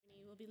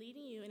be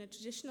leading you in a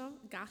traditional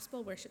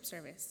gospel worship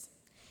service,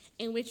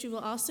 in which we will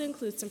also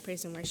include some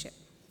praise and worship.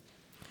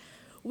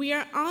 We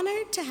are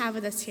honored to have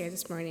with us here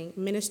this morning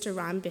Minister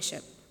Ron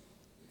Bishop,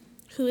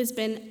 who has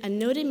been a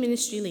noted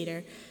ministry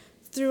leader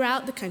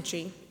throughout the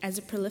country as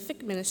a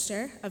prolific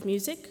minister of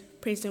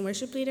music, praise and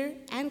worship leader,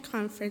 and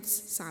conference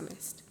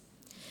psalmist.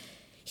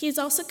 He is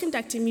also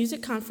conducting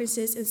music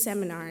conferences and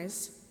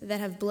seminars that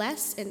have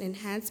blessed and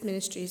enhanced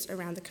ministries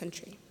around the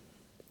country.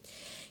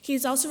 He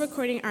is also a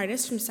recording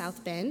artist from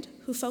South Bend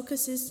who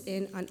focuses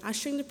in on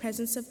ushering the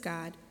presence of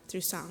God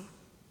through song.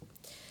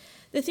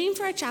 The theme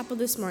for our chapel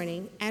this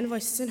morning and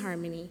Voices in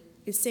Harmony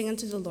is Sing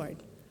Unto the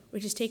Lord,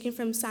 which is taken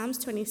from Psalms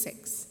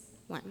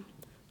 26:1,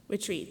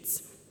 which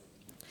reads,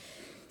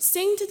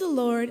 "Sing to the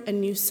Lord a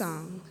new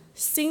song.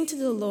 Sing to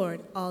the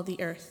Lord, all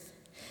the earth.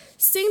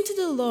 Sing to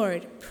the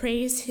Lord,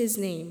 praise his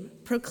name.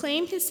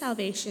 Proclaim his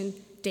salvation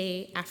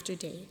day after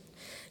day.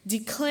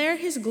 Declare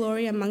his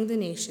glory among the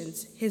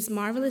nations, his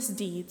marvelous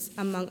deeds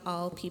among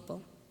all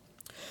people.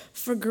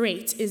 For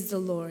great is the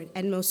Lord,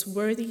 and most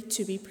worthy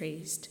to be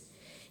praised.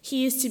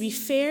 He is to be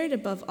feared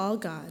above all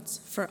gods,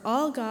 for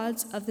all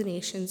gods of the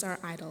nations are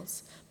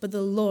idols, but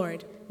the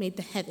Lord made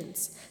the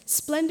heavens.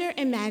 Splendor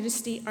and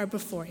majesty are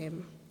before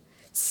him.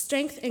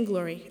 Strength and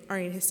glory are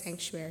in his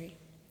sanctuary."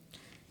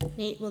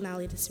 Nate will now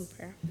lead us in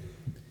prayer.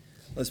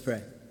 Let's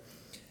pray.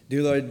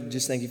 Dear Lord,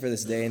 just thank you for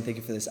this day and thank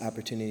you for this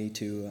opportunity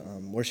to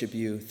worship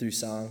you through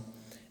song.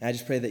 And I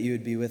just pray that you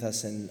would be with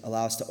us and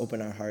allow us to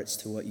open our hearts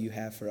to what you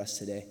have for us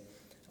today.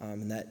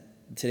 And that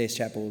today's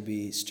chapel will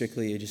be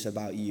strictly just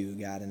about you,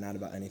 God, and not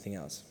about anything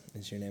else.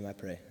 In your name I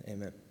pray.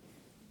 Amen.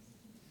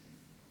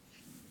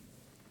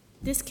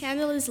 This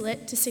candle is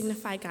lit to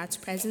signify God's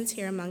presence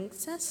here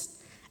amongst us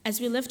as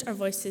we lift our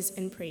voices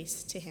in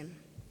praise to him.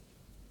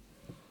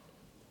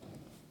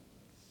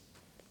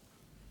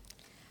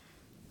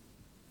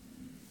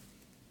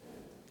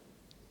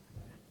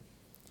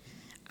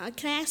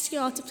 Can I ask you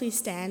all to please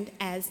stand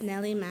as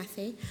Nellie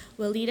Mathey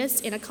will lead us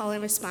in a call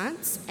and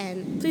response,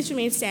 and please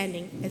remain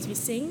standing as we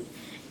sing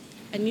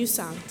a new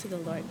song to the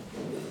Lord.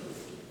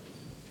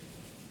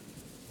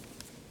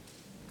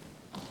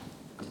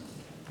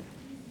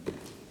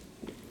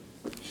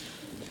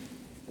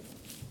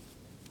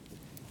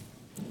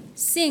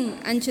 Sing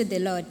unto the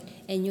Lord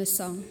a new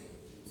song.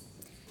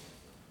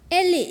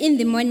 Early in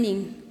the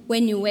morning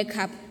when you wake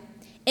up,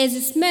 as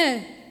you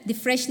smell the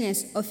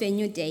freshness of a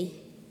new day,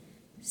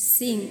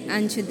 sing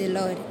unto the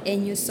Lord a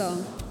new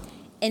song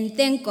and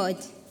thank God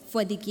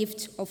for the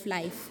gift of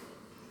life.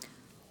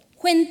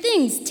 When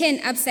things turn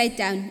upside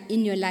down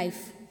in your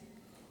life,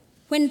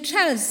 when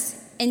trials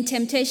and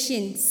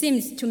temptation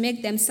seems to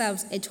make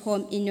themselves at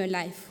home in your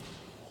life,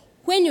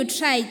 when you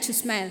try to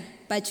smile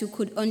but you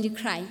could only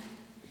cry,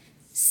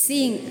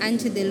 sing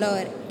unto the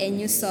Lord a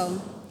new song,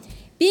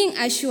 being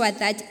assured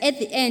that at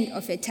the end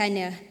of a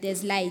tunnel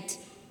there's light,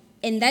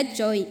 and that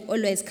joy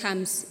always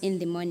comes in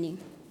the morning.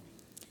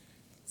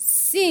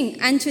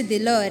 Sing unto the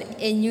Lord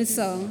a new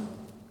song,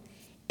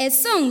 a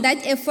song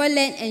that a fallen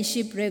and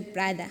shipwrecked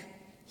brother,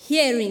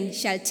 hearing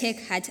shall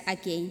take heart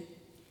again.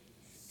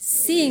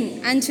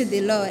 Sing unto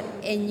the Lord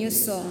a new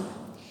song,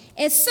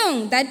 a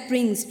song that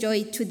brings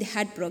joy to the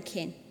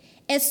heartbroken,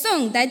 a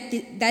song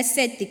that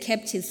set the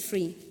captives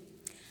free.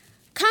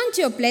 Count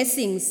your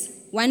blessings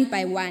one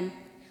by one.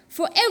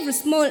 For every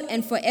small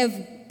and for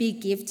every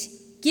big gift,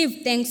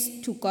 give thanks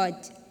to God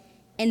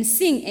and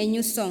sing a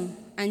new song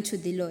unto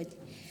the Lord.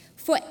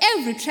 For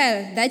every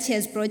trial that he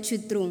has brought you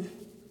through,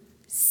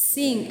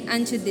 sing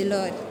unto the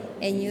Lord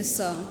a new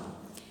song.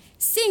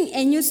 Sing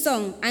a new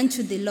song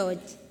unto the Lord,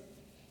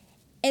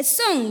 a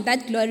song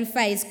that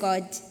glorifies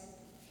God,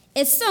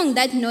 a song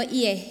that no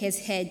ear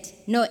has heard,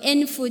 nor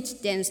any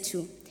foot danced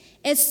to,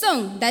 a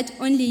song that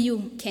only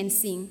you can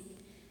sing.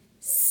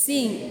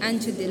 Sing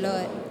unto the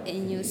Lord a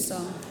new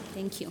song.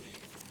 Thank you.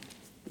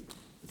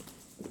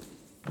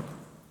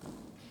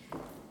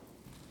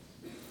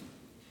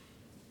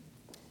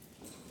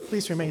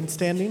 Please remain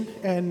standing,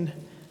 and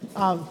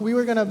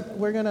we're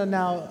gonna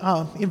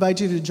now invite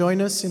you to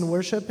join us in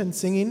worship and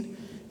singing,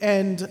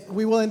 and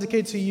we will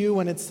indicate to you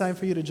when it's time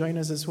for you to join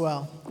us as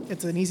well.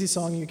 It's an easy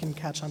song you can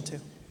catch on to.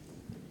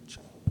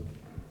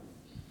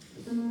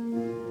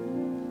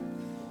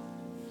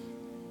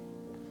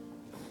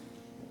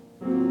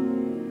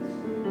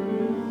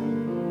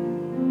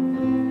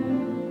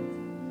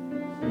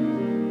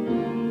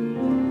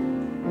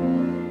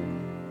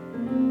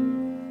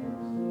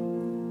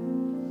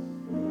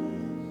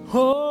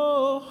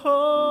 Oh,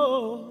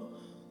 oh,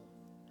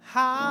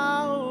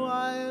 how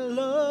I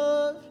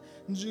love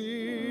Jesus,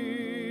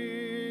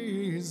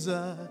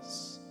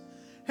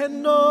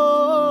 and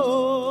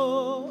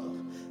oh,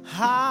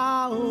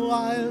 how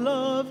I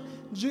love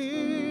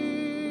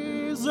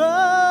Jesus,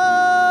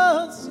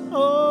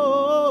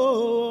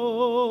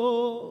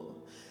 oh,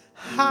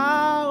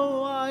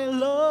 how I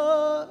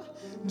love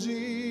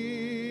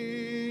Jesus,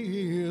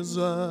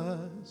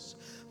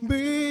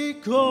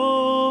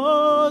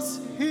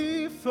 because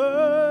he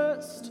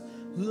first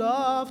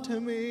loved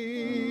me.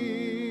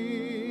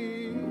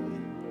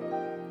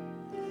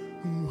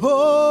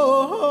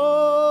 Oh,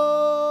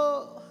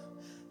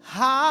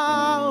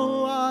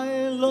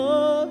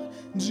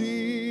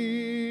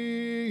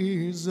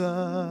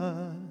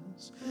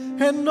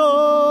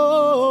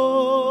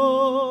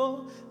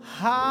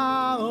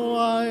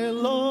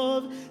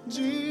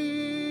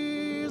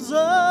 Jesus,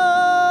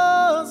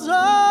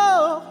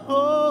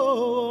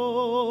 oh,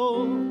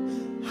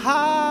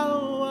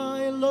 how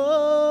I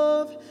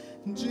love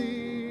Jesus,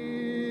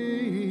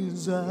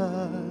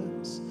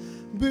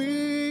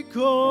 because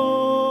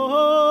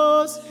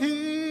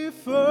he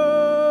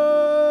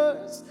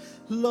first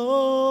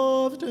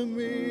loved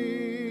me.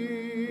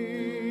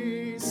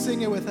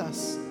 Sing it with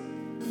us.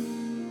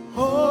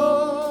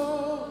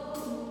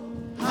 Oh,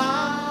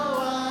 how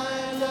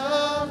I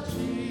love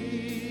Jesus.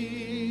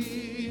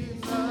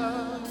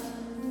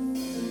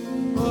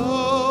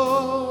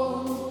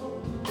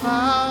 Oh,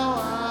 how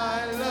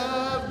I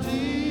love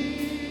Jesus.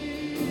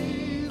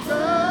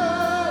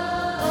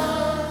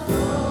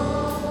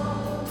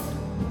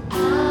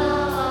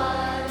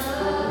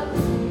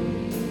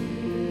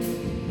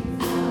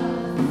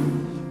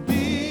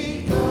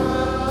 Because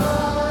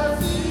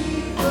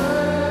he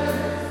first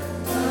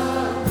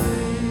loved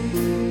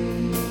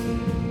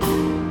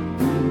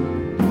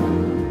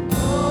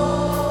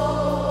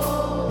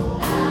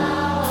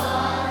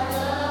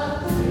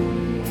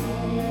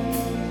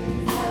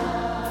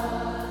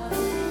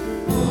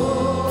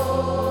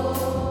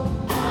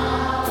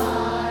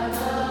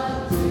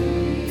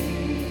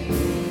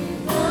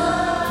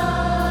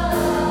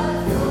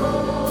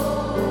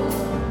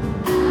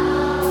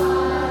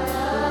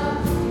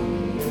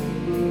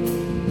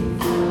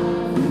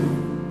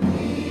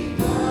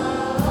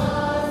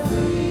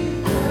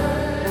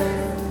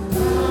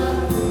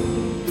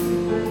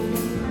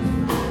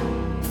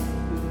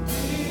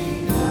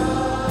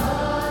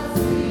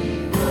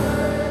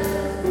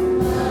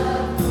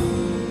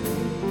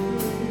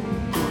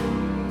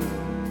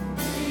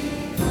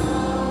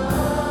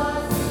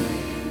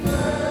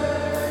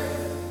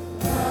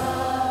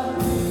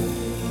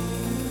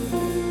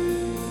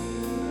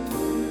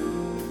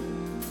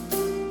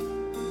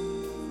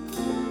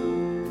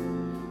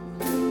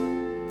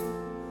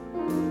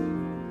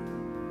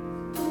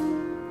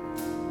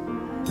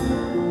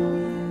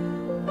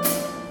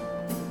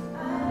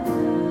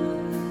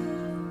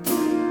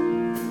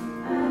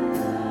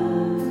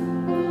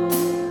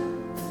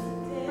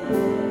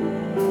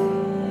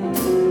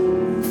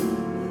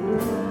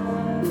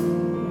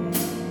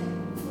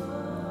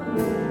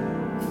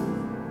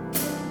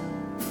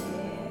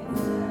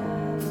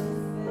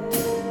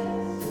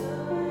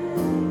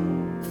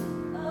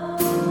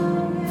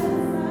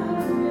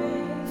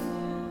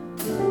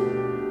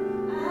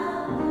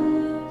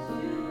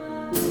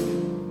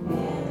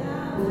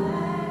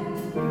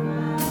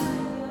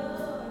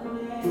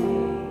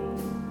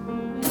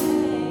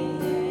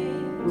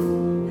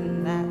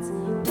And that's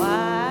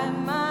why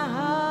my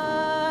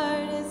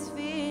heart is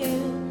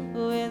filled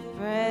with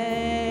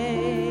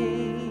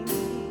praise.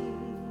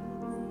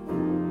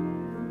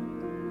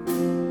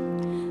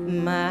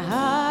 My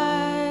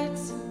heart,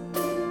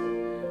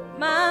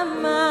 my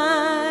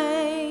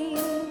mind,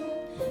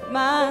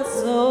 my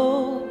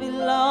soul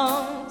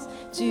belongs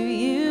to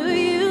you,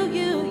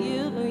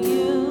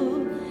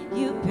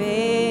 you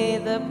pay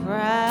the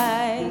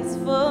price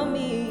for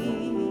me.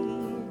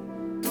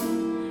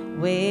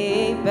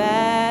 Way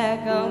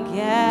back on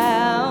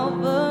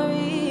Calvary,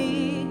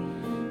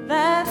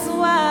 that's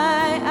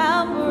why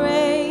I'll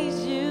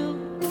praise you,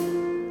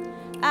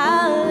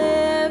 I'll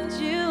lift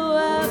you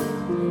up,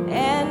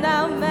 and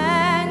I'll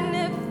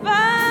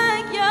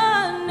magnify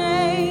your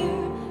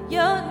name,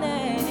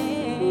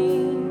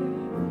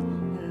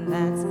 and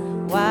that's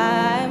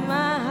why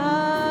my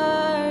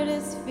heart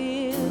is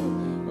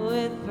filled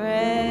with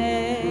praise.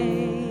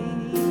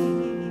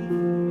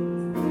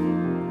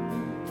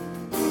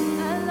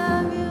 I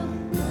love you.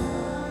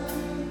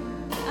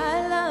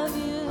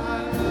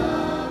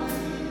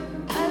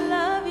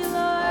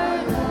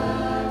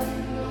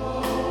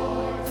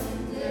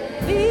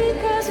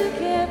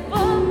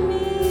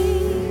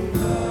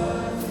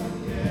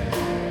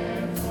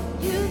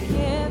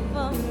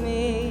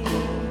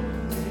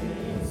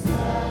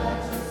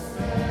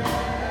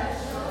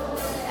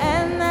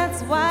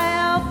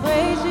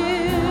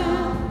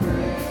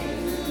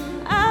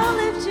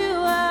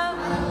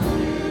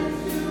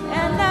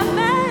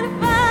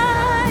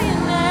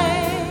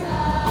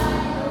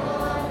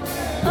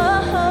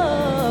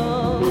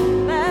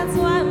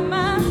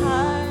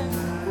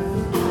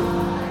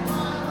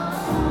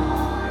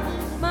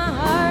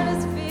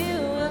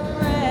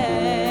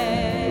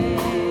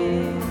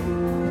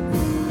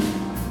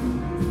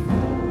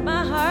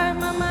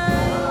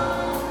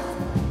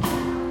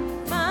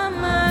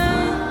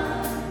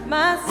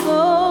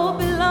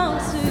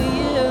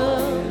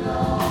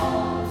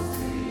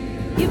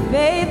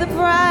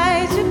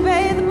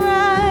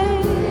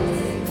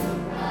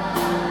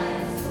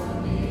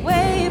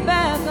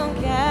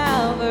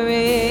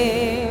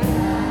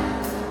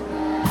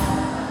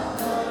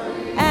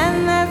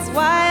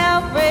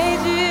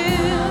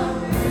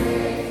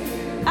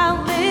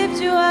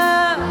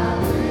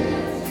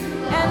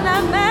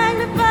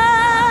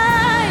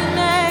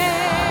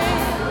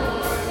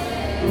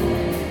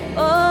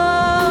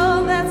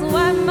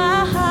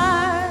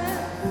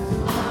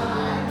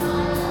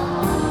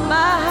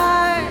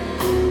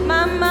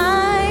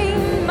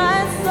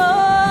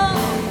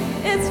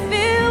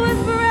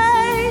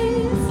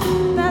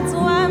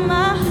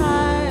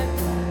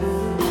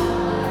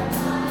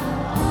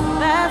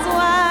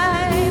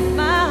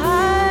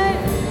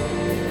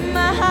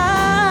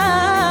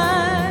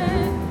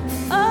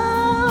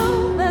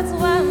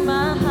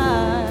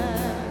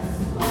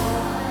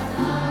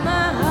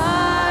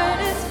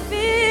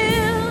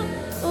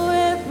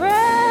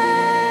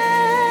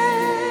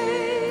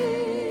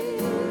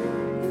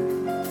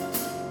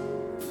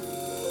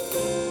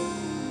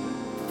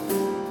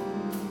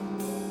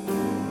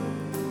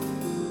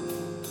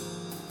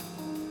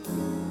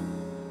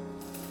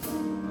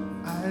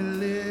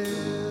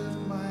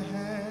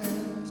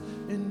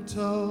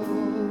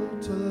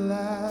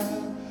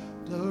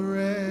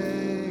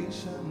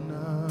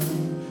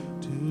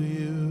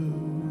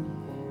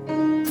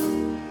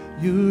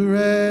 You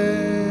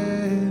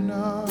reign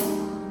on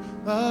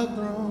the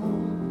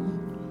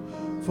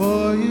throne,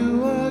 for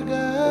you are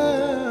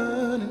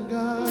God and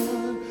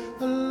God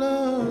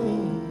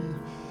alone.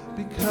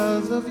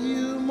 Because of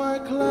you, my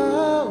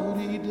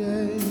cloudy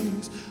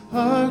days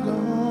are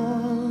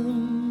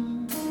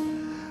gone.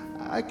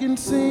 I can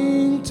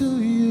sing to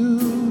you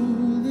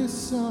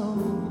this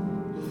song.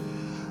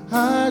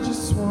 I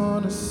just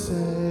want to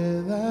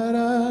say that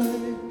I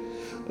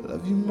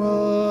love you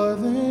more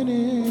than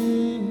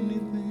anything.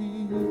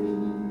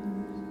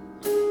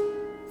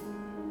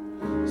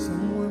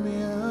 Sing with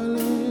me, I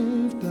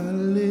lift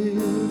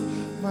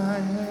my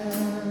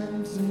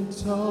hands in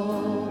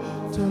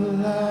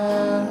total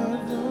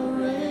adoration.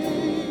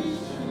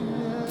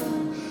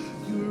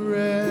 Yeah. You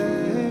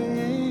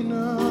reign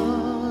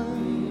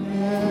on,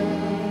 yeah.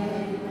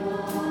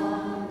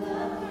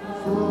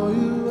 For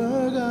you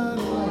are God.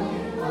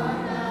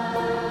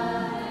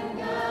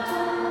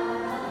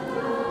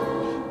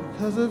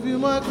 Because of you,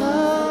 my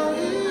cloud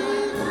is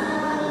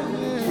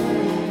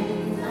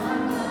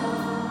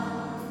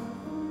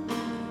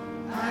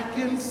I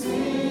can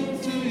sing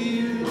to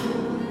you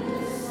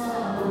this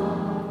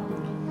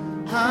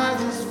song. I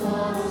just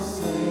want to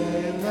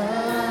say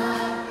that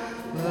I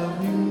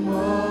love you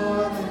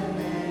more than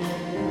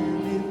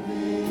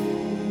anything.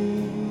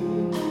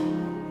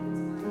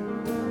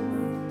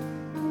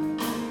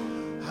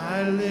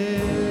 I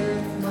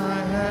lift my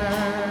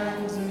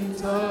hands in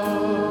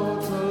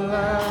total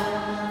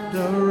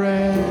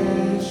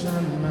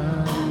adoration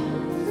now.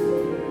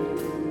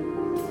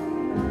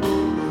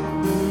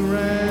 You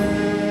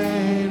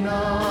reign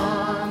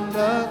on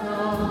the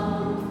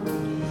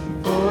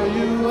throne, for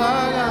you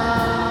are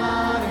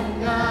God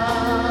and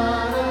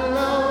God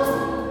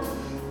alone.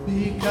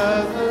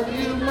 Because of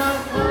you, my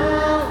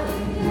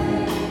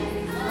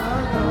days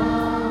are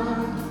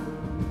gone.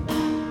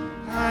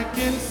 I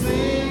can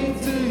sing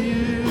to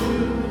you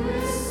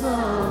this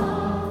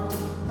song.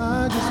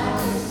 I just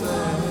want to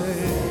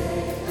say,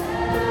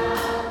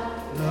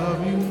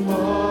 love you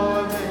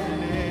more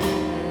than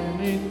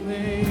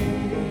anything.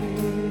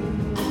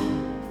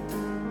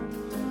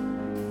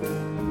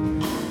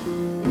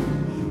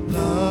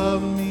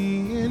 Love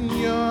me in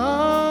your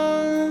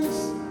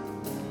arms.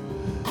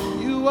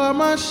 You are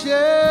my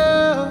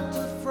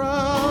shelter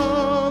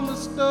from the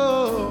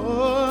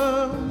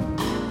storm.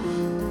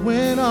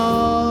 When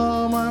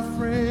all my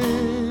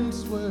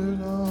friends were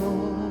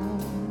gone,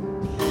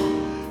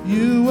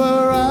 you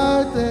were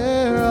right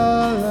there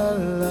all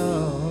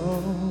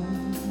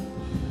alone.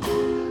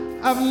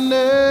 I've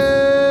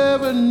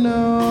never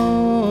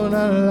known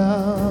a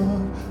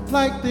love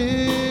like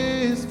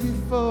this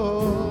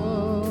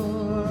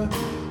before.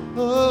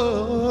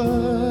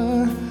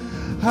 Oh,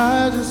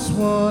 I just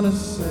want to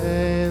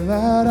say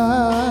that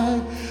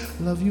I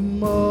love you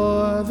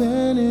more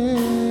than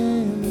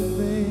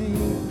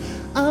anything.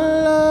 I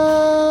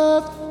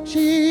love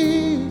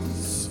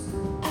Jesus.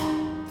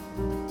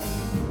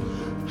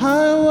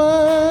 I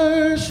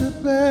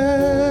worship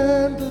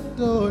and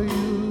adore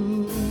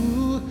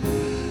you.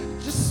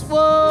 Just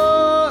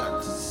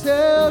want to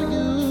tell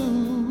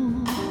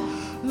you,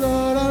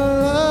 Lord,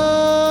 I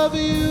love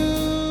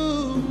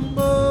you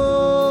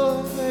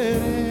more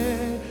than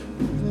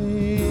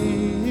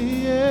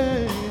anything.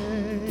 Yeah.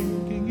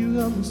 Can you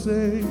help me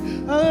say,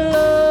 I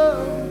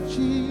love you,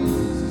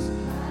 Jesus.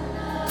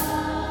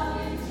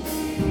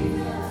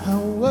 I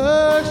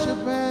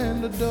worship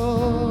and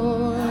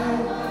adore.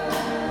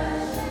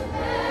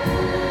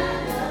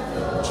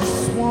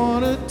 Just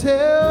want to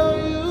tell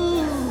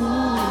you,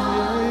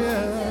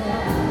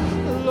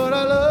 yeah, Lord,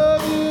 I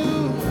love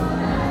you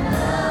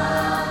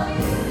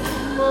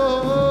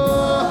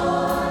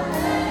more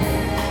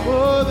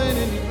than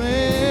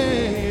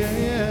anything.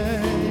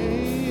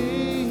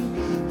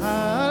 I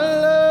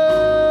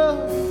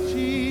love you,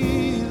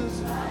 Jesus.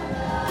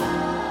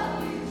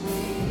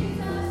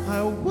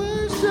 I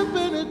worship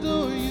and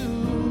adore you.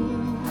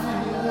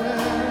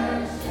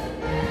 Yeah.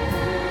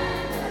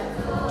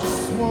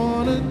 Just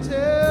want to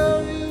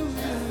tell you,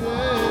 yeah.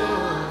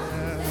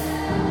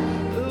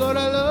 Lord,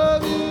 I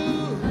love you.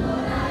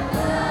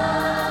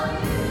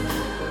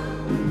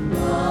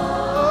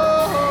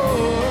 Oh,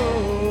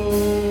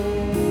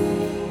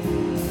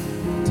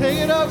 take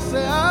it up,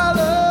 say, I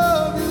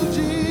love you,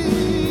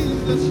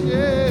 Jesus,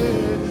 yeah.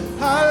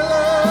 I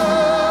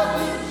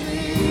love you,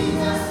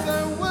 Jesus. I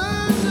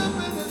worship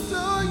and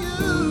adore you.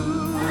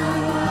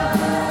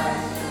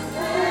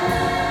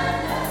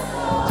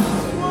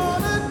 Just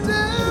want to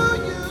tell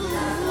you,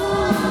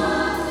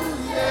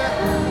 yeah.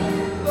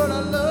 Lord, I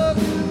love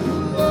you.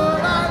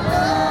 Lord, I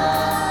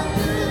love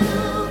you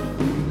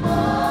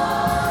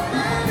more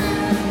than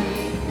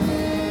anything.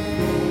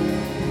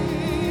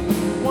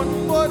 One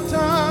more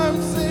time,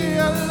 say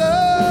I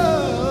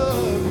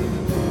love you.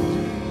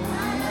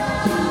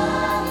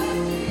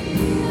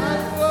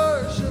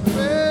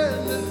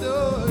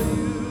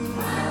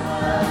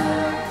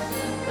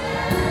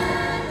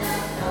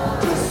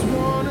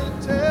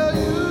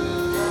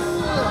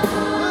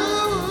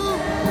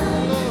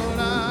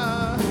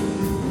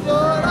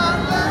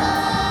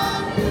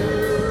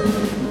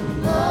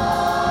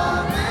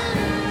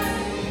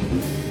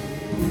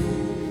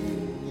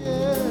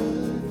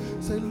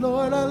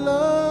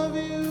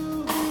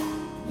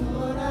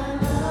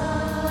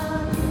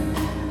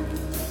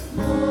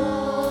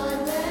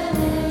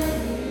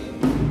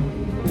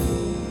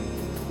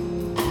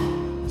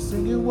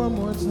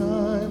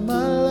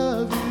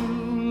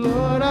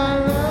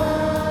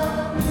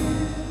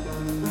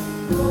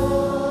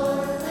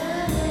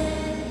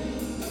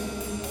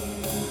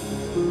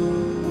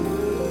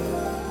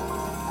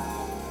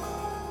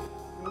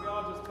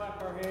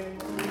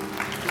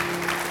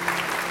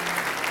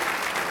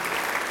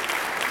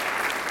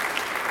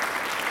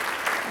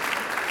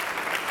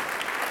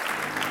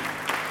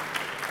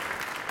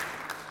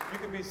 You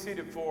can be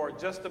seated for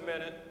just a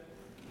minute.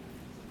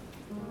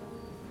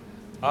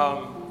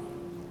 I'm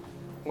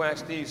going to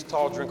ask these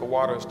tall drink of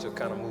waters to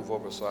kind of move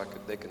over so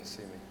they can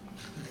see me.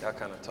 Y'all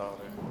kind of tall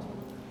there.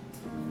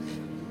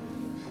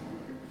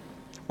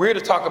 We're here to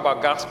talk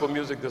about gospel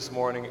music this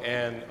morning,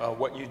 and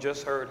what you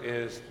just heard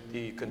is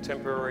the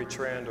contemporary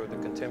trend or the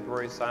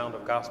contemporary sound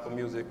of gospel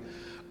music.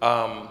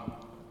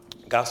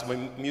 Gospel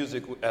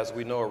music, as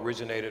we know,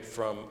 originated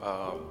from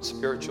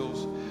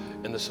spirituals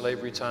in the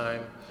slavery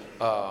time,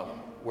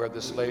 where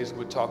the slaves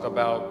would talk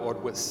about or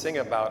would sing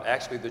about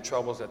actually the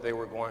troubles that they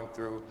were going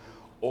through,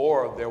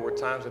 or there were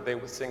times that they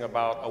would sing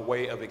about a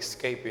way of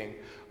escaping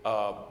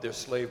their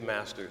slave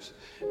masters.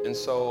 And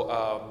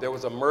so there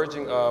was a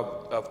merging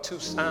of two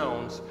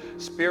sounds,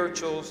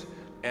 spirituals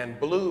and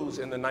blues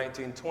in the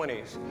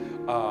 1920s,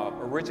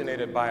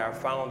 originated by our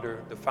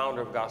founder, the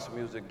founder of gospel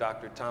music,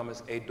 Dr.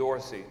 Thomas A.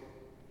 Dorsey,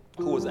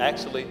 who was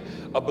actually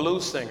a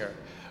blues singer.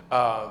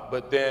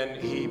 But then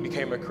he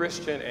became a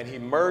Christian and he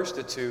merged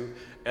the two.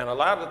 And a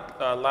lot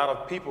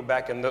of people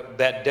back in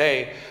that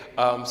day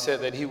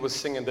said that he was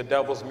singing the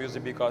devil's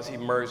music because he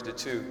merged the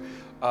two.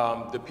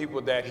 The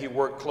people that he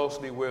worked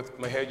closely with,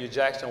 Mahalia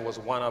Jackson was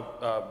one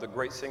of the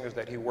great singers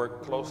that he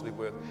worked closely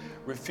with,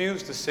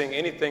 refused to sing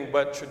anything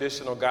but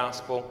traditional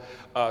gospel.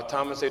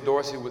 Thomas A.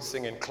 Dorsey would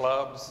sing in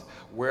clubs,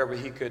 wherever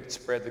he could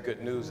spread the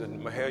good news,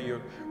 and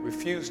Mahalia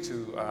refused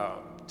to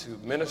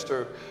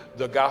minister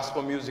the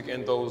gospel music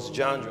in those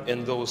genres,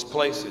 in those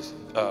places,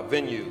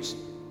 venues.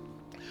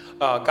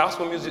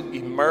 Gospel music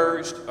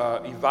emerged,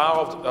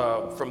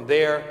 evolved from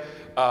there,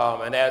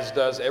 and as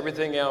does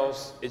everything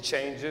else, it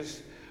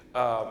changes.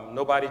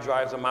 Nobody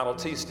drives a Model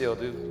T still,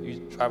 do you?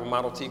 Drive a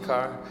Model T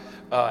car?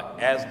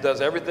 As does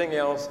everything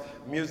else,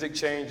 music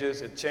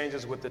changes, it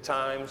changes with the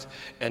times,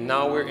 and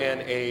now we're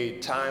in a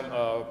time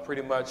of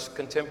pretty much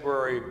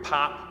contemporary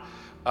pop.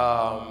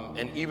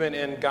 And even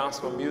in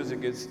gospel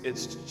music,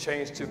 it's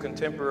changed to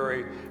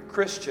contemporary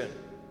Christian.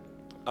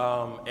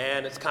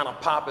 And it's kind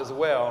of pop as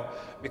well,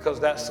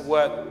 because that's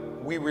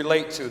what we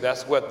relate to.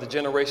 That's what the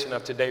generation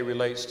of today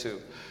relates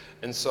to.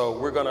 And so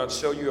we're going to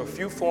show you a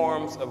few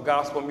forms of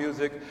gospel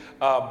music.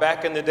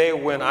 Back in the day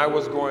when I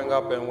was growing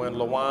up and when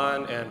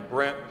LaJuan and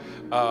Brent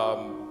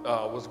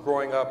was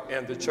growing up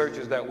in the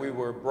churches that we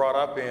were brought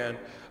up in,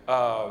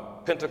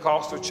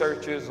 Pentecostal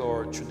churches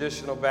or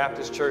traditional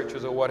Baptist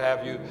churches or what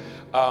have you,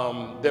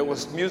 there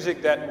was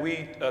music that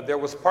there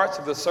was parts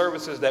of the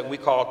services that we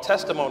call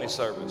testimony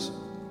service.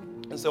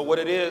 And so what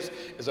it is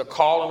a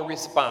call and a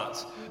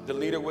response. The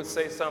leader would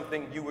say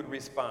something, you would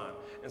respond.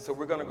 And so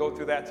we're going to go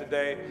through that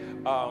today.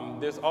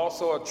 There's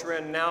also a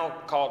trend now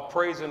called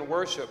praise and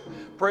worship.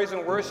 Praise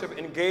and worship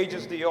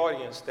engages the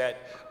audience that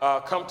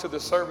come to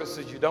the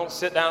services. You don't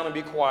sit down and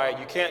be quiet.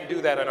 You can't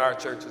do that in our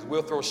churches.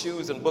 We'll throw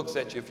shoes and books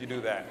at you if you do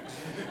that.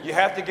 You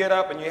have to get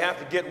up and you have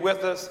to get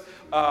with us.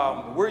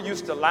 We're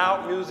used to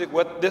loud music.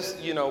 What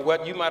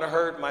you might have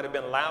heard might have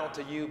been loud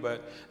to you,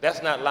 but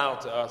that's not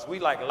loud to us. We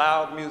like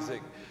loud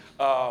music.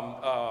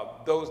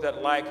 Those that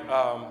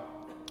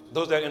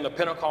are in the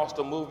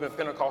Pentecostal movement,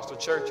 Pentecostal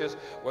churches,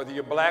 whether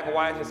you're black,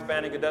 white,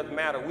 Hispanic, it doesn't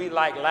matter. We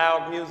like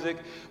loud music.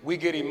 We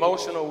get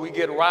emotional, we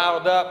get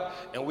riled up,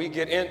 and we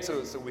get into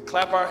it. So we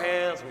clap our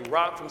hands, we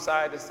rock from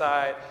side to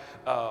side.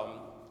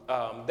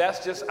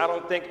 That's just, I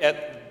don't think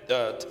at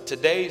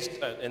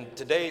in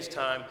today's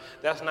time,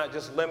 that's not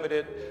just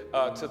limited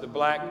to the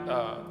black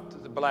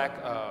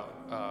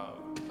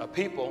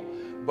people,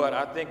 but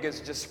I think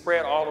it's just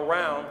spread all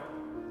around,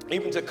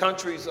 even to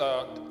countries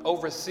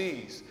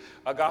overseas.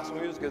 Gospel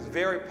music is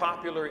very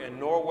popular in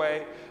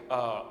Norway,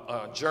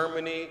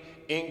 Germany,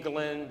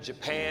 England,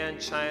 Japan,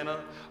 China.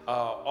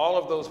 All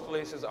of those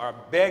places are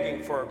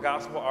begging for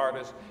gospel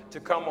artists to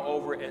come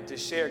over and to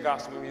share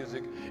gospel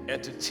music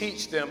and to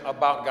teach them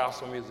about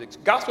gospel music.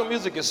 Gospel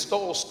music is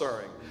soul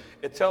stirring.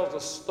 It tells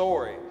a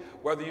story.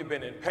 Whether you've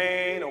been in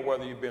pain or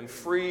whether you've been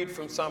freed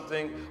from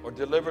something or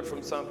delivered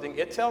from something,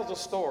 it tells a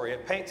story.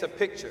 It paints a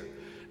picture.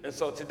 And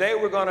so today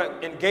we're going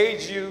to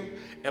engage you,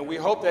 and we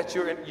hope that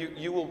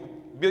you will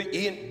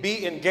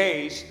be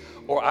engaged,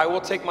 or I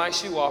will take my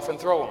shoe off and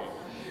throw them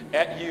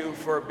at you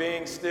for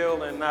being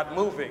still and not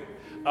moving.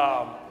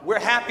 We're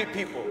happy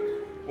people.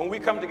 When we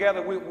come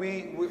together,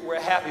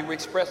 we're happy. We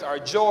express our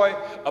joy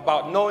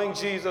about knowing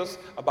Jesus,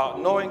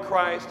 about knowing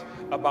Christ,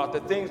 about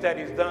the things that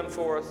he's done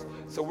for us.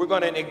 So we're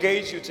going to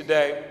engage you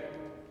today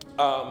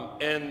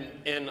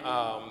in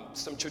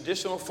some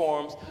traditional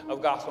forms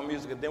of gospel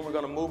music, and then we're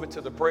going to move it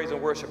to the praise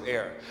and worship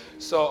era.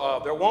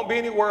 So there won't be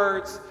any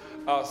words.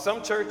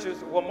 Some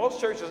churches,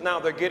 most churches now,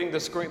 they're getting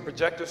the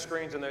projector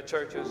screens in their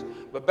churches.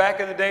 But back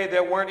in the day,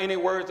 there weren't any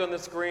words on the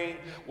screen.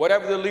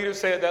 Whatever the leader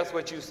said, that's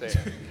what you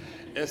said.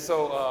 And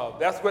so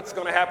that's what's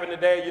going to happen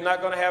today. You're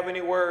not going to have any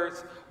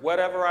words.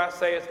 Whatever I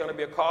say, it's going to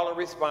be a call and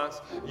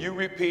response. You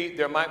repeat.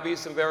 There might be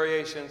some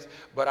variations,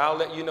 but I'll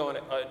let you know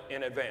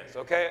in advance,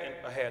 okay?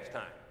 Ahead of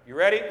time. You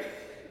ready?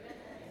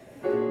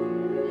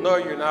 No,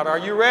 you're not. Are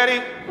you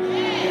ready?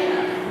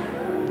 Yeah.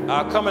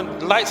 I'll come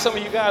and light some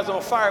of you guys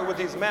on fire with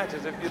these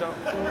matches if you don't.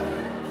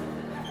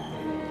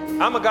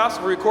 I'm a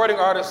gospel recording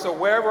artist, so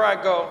wherever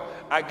I go,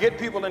 I get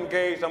people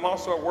engaged. I'm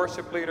also a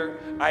worship leader.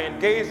 I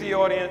engage the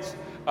audience.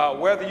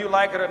 Whether you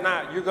like it or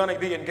not, you're going to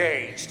be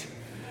engaged.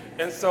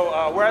 And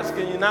so we're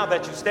asking you now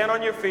that you stand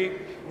on your feet.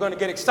 We're going to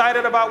get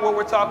excited about what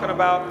we're talking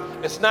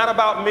about. It's not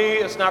about me.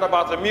 It's not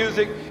about the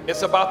music.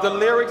 It's about the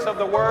lyrics of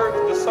the words,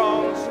 the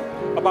songs,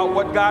 about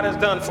what God has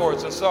done for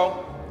us. And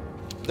so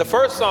the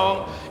first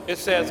song, it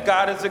says,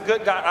 God is a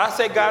good God. I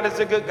say God is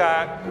a good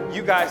God.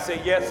 You guys say,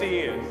 yes,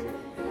 he is.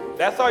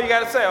 That's all you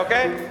got to say,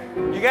 okay?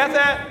 You got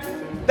that?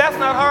 That's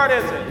not hard,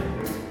 is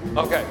it?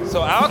 Okay,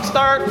 so I'll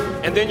start,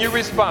 and then you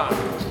respond.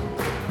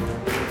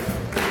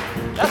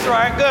 That's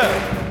right, good.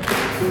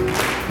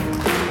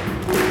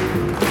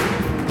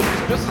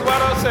 This is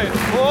what I'll say.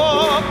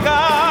 Oh,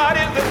 God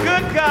is a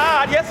good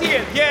God. Yes, he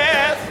is.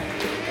 Yes.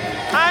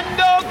 I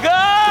know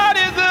God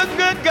is a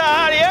good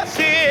God. Yes,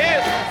 he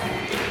is.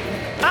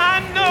 I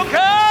know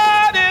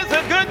God is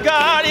a good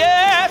God.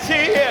 Yes,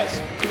 he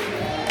is.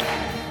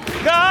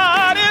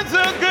 God is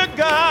a good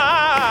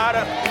God.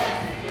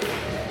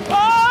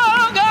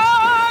 Oh,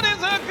 God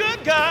is a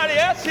good God.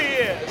 Yes, he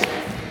is.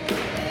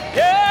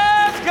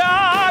 Yes,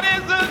 God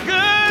is a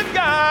good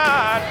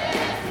God.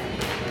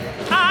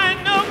 I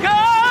know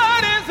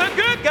God is a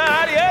good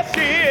God. Yes,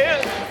 he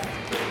is.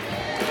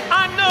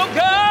 I know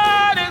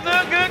God is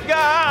a good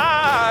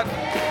God.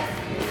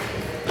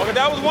 Okay,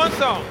 that was one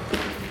song.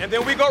 And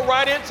then we go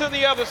right into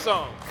the other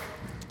song.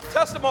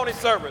 Testimony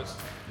service.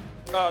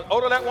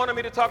 Odalette wanted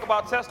me to talk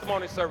about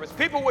testimony service.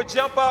 People would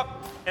jump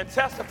up and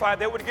testify.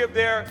 They would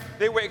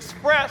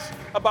express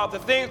about the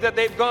things that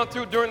they've gone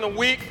through during the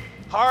week,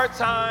 hard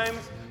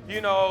times,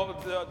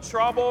 the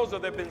troubles, or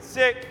they've been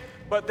sick.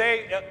 But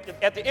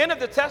at the end of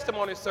the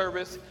testimony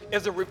service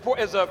is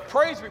a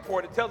praise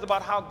report. It tells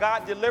about how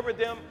God delivered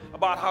them,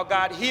 about how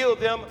God healed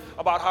them,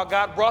 about how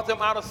God brought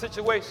them out of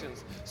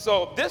situations.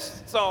 So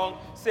this song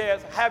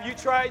says, have you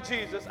tried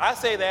Jesus? I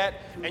say that,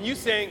 and you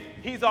sing,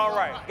 he's all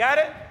right. Got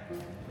it?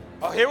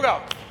 Oh, here we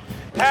go.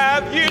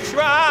 Have you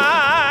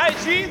tried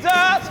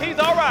Jesus? He's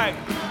all right.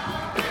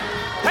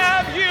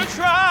 Have you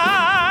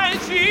tried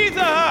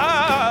Jesus?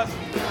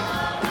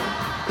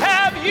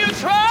 Have you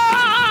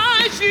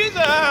tried Jesus?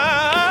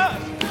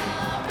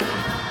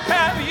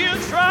 Have you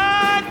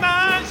tried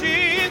my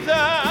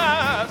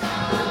Jesus?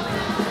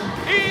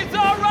 He's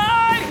all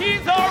right.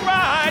 He's all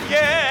right.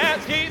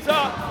 Yes, he's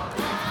all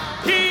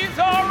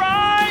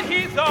right.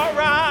 He's all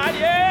right.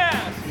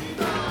 Yes.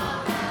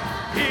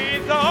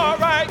 He's all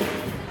right.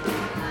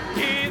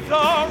 He's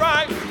all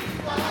right.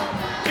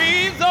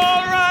 He's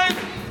all right.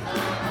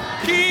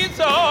 He's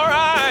all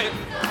right.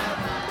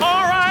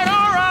 All right,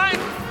 all right.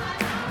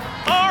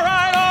 All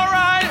right, all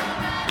right.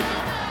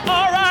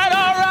 All right,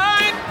 all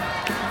right.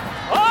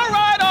 All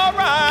right, all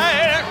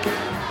right.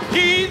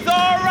 He's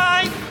all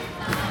right.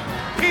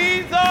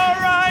 He's all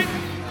right.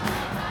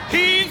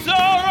 He's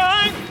all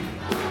right.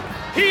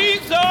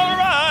 He's all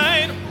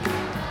right.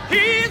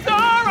 He's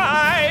all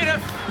right.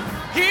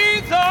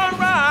 He's all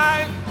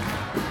right.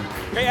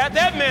 Okay, at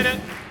that minute,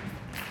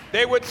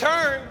 they would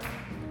turn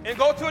and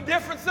go to a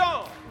different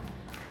song.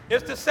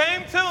 It's the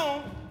same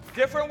tune,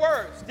 different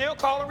words, still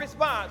call and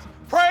response.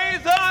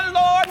 Praise the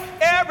Lord,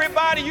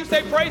 everybody. You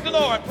say praise the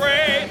Lord.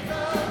 Praise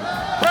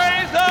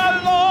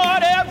the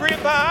Lord,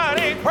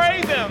 everybody.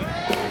 Praise him.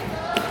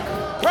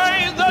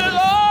 Praise the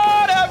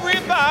Lord,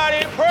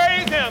 everybody.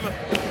 Praise him.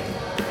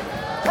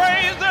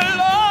 Praise the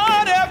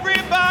Lord,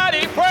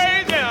 everybody.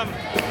 Praise him.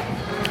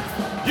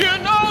 You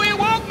know he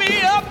woke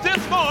me up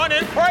this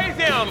morning. Praise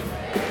him.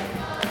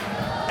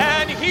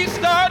 And he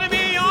started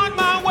me on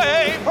my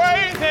way.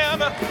 Praise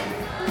him.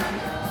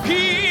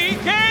 He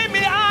gave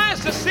me eyes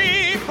to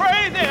see.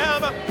 Praise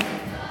him.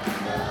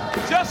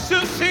 Just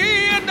to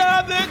see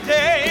another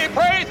day.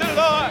 Praise the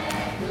Lord.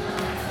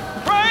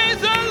 Praise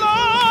the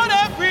Lord,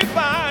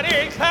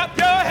 everybody. Clap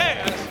your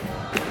hands.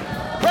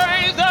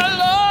 Praise the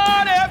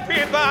Lord,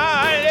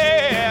 everybody.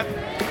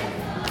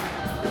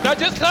 Now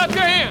just clap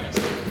your hands.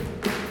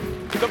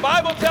 The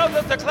Bible tells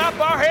us to clap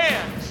our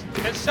hands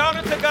and shout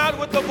it to God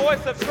with the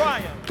voice of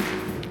triumph.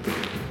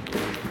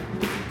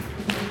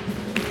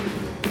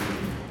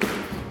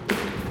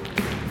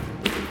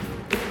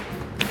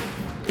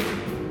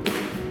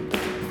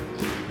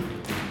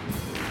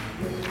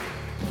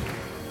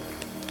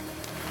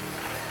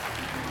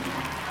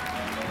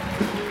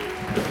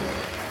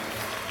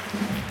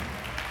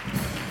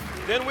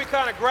 Then we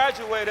kind of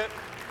graduated.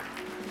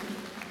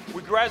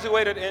 We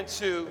graduated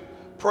into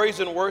praise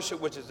and worship,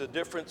 which is a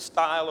different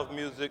style of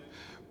music.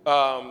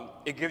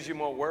 It gives you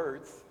more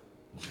words.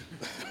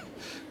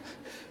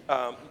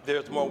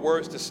 There's more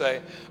words to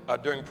say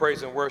during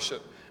praise and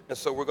worship. And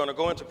so we're going to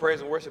go into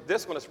praise and worship.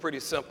 This one is pretty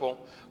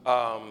simple.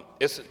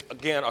 It's,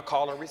 again, a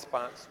call and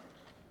response.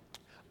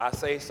 I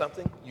say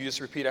something, you just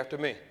repeat after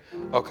me,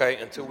 okay,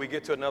 until we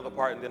get to another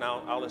part, and then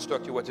I'll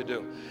instruct you what to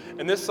do.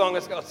 And this song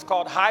is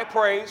called High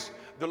Praise.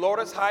 The Lord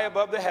is high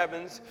above the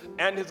heavens,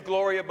 and his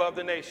glory above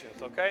the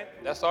nations, okay?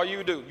 That's all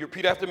you do. You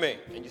repeat after me,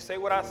 and you say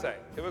what I say.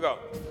 Here we go.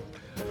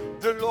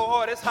 The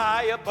Lord is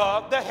high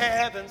above the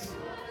heavens,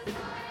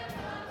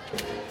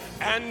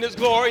 and his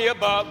glory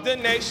above the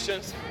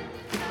nations.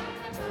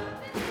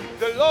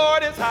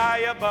 Lord is high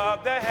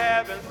above the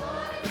heavens,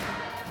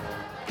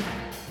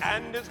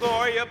 and his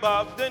glory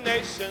above the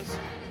nations.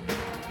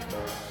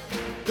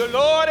 The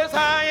Lord is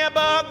high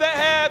above the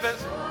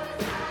heavens,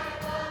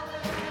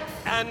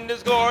 and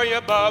his glory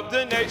above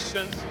the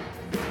nations.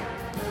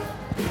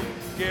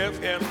 Give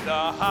him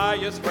the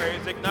highest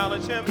praise,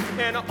 acknowledge him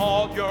in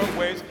all your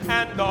ways,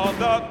 and all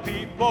the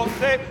people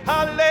say,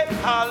 Halle,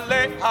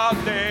 halle,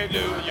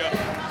 hallelujah.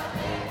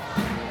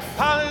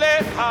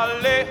 Halle,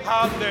 halle,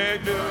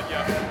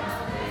 hallelujah.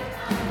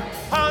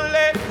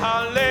 Halle,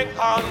 halle,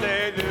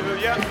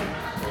 hallelujah.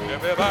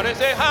 Everybody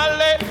say,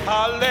 Halle,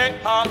 halle,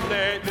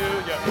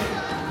 hallelujah.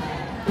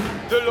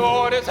 The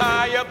Lord is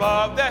high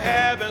above the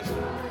heavens,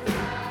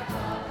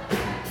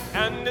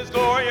 and his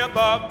glory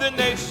above the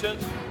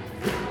nations.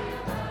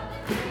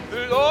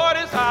 The Lord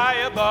is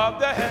high above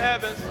the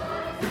heavens,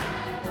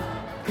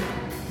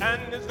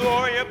 and his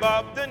glory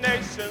above the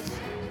nations.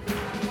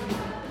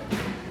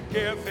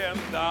 Give him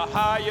the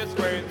highest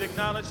praise,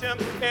 acknowledge him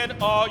in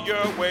all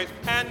your ways,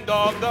 and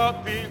all the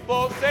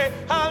people say,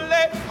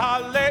 Halle,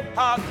 halle,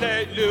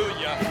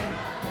 hallelujah.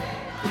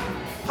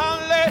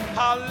 Halle,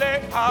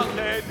 halle,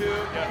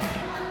 hallelujah.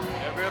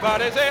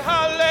 Everybody say,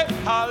 Halle,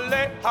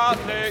 halle,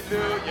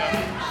 hallelujah.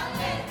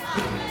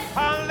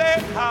 Halle,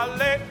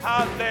 halle,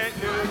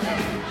 hallelujah.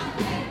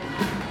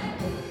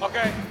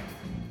 Okay,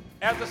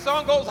 as the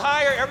song goes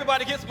higher,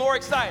 everybody gets more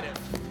excited.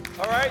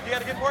 All right, you got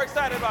to get more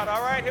excited about it.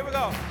 All right, here we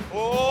go.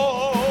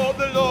 Oh,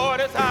 the Lord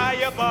is high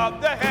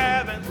above the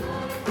heavens.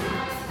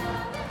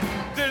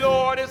 The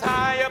Lord is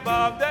high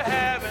above the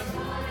heavens.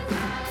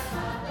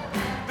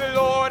 The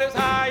Lord is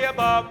high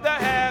above the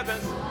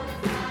heavens.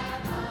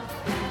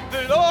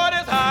 The Lord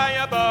is high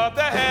above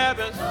the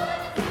heavens.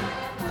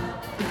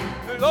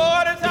 The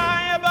Lord is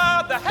high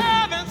above the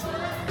heavens,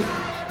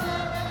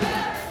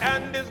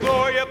 and his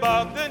glory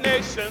above the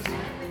nations.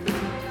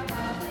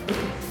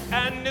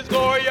 And his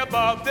glory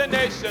above the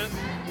nations.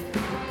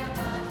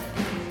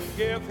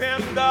 Give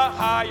him the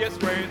highest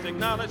praise,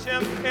 acknowledge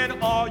him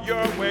in all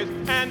your ways,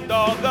 and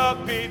all the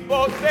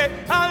people say,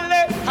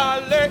 Halle,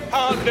 halle,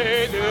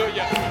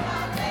 hallelujah.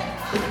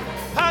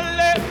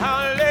 Halle,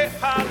 halle,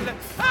 halle,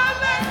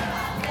 halle,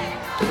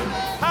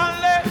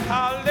 halle,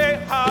 halle,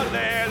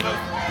 hallelujah.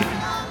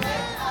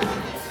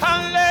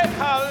 Halle,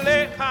 halle,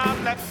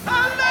 halle,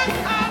 halle,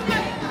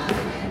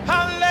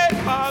 halle,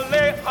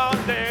 halle,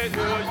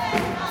 hallelujah.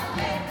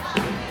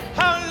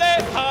 Halle,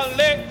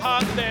 halle,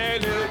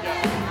 hallelujah.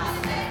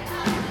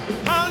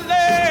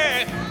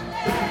 Hallelujah.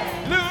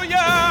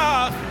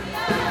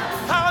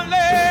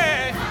 Hallelujah.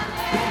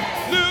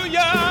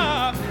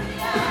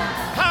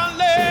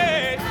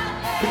 Hallelujah.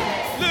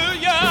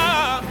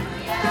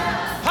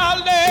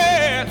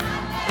 Hallelujah.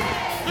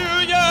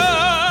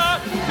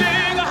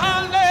 Sing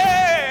hallelujah.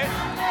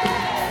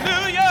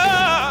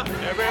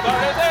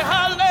 Everybody say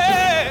hallelujah.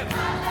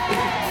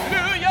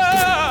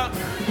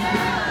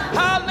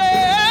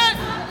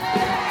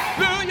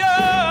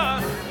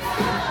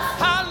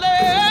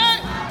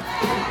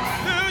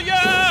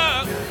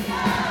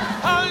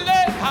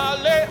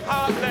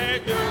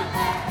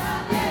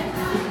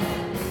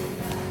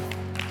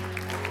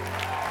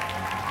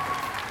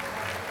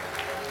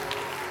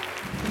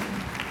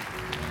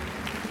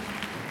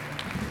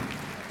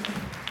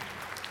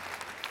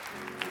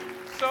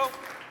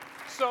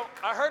 So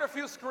I heard a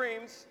few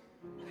screams.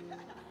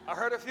 I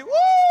heard a few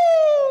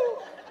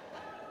woo!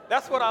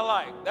 That's what I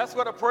like. That's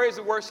what a praise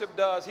and worship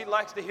does. He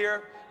likes to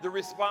hear the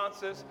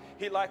responses.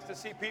 He likes to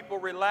see people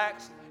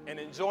relaxed and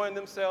enjoying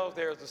themselves.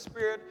 There's a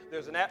spirit.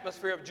 There's an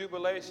atmosphere of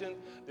jubilation.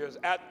 There's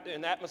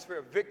an atmosphere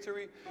of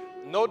victory.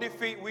 No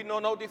defeat. We know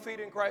no defeat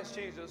in Christ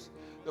Jesus.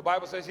 The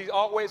Bible says he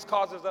always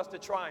causes us to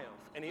triumph,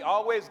 and he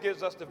always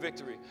gives us the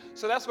victory.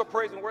 So that's what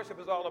praise and worship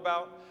is all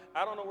about.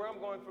 I don't know where I'm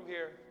going from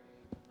here.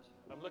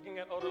 I'm looking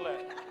at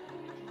Odalette.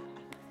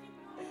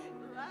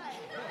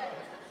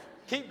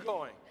 Keep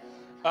going.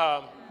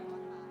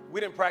 We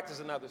didn't practice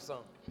another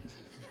song.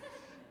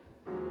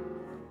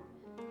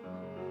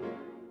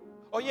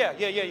 Oh, yeah.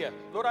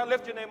 Lord, I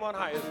lift your name on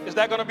high. Is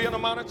that going to be on the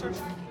monitors?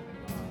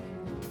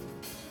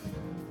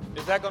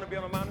 Is that going to be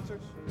on the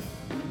monitors?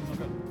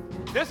 Okay.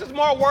 This is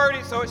more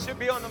wordy, so it should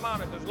be on the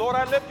monitors. Lord,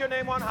 I lift your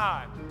name on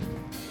high.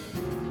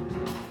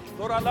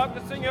 Lord, I love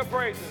to sing your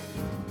praises.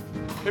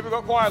 Here we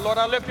go, choir. Lord,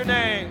 I lift your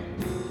name.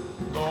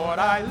 Lord,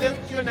 I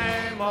lift your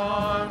name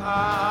on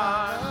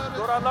high.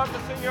 Lord, I love to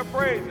sing your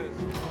praises.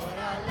 Lord,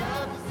 I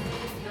love to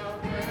sing your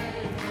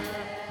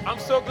praises. I'm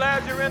so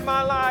glad you're in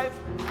my life.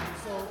 I'm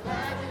so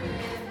glad you're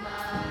in my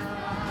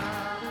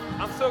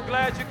life. I'm so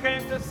glad you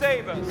came to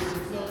save us.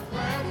 So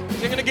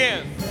sing it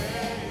again.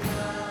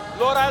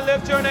 Lord, I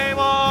lift your name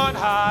on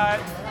high.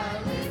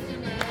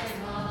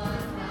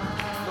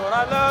 Lord,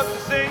 I love to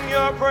sing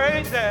your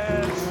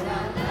praises.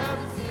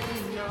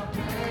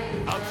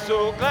 I'm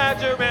so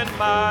glad you're in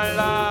my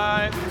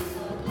life.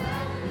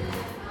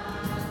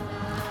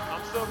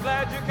 I'm so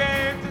glad you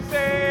came to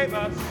save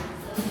us.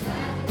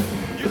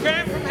 You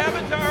came from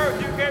heaven to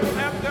earth. You came from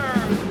heaven to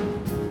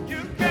earth.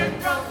 You came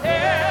from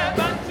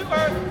heaven to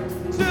earth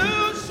to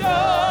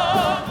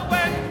show the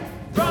way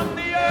from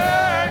the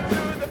earth.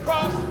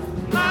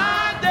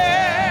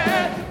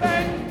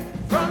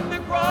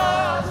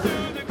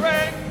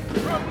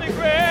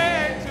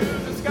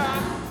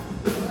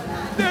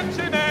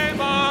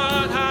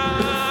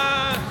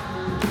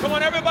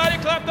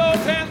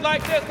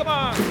 like this, come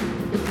on.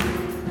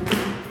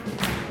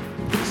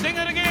 Sing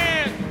it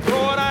again.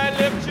 Lord, I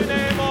lift your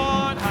name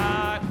on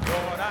high.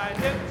 Lord, I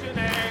lift your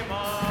name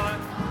on.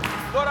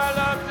 Lord, I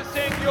love to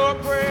sing your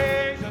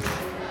praises,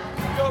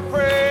 your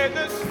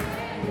praises.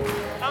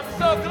 I'm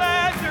so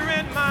glad you're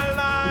in my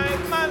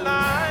life, my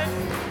life.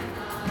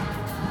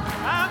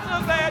 I'm so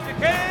glad you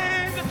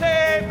came to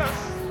save us.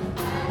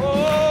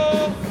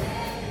 Oh,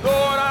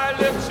 Lord, I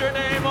lift your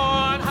name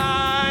on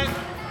high.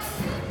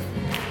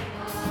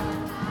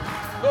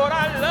 Lord,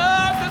 I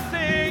love to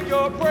sing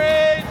your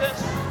praises.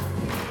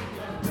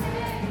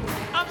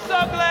 I'm so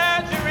glad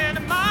you're in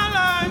my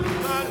life,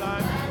 my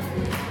life.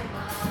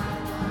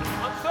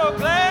 I'm so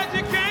glad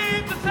you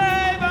came to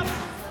save us.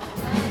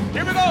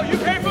 Here we go. You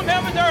came from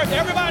heaven to earth.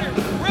 Everybody,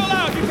 real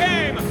loud. You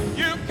came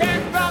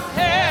from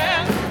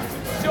heaven.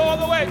 Show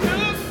the way to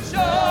the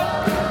shore.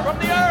 From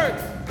the earth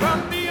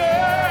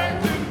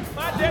to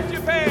my debt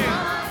you paid.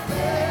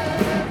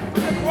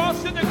 From the cross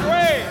to the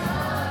grave.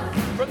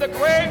 From the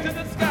grave to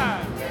the sky.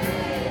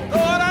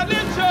 Lord, I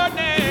lift your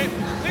name.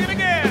 Sing it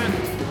again.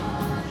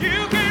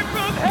 You came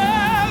from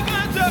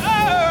heaven to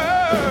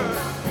earth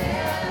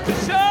to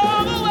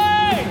show the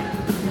way.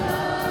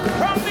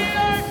 From the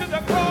earth to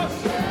the cross,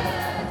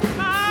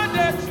 my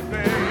debt you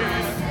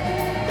paid.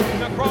 From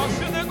the cross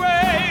to the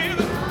grave,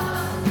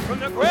 from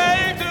the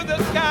grave to the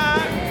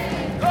sky.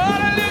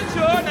 Lord, I lift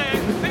your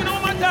name. Sing it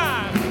one more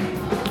time.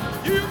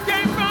 You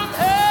came from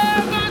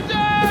heaven to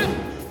earth,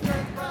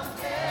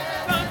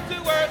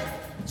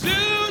 to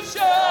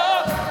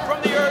show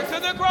from the earth to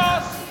the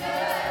cross.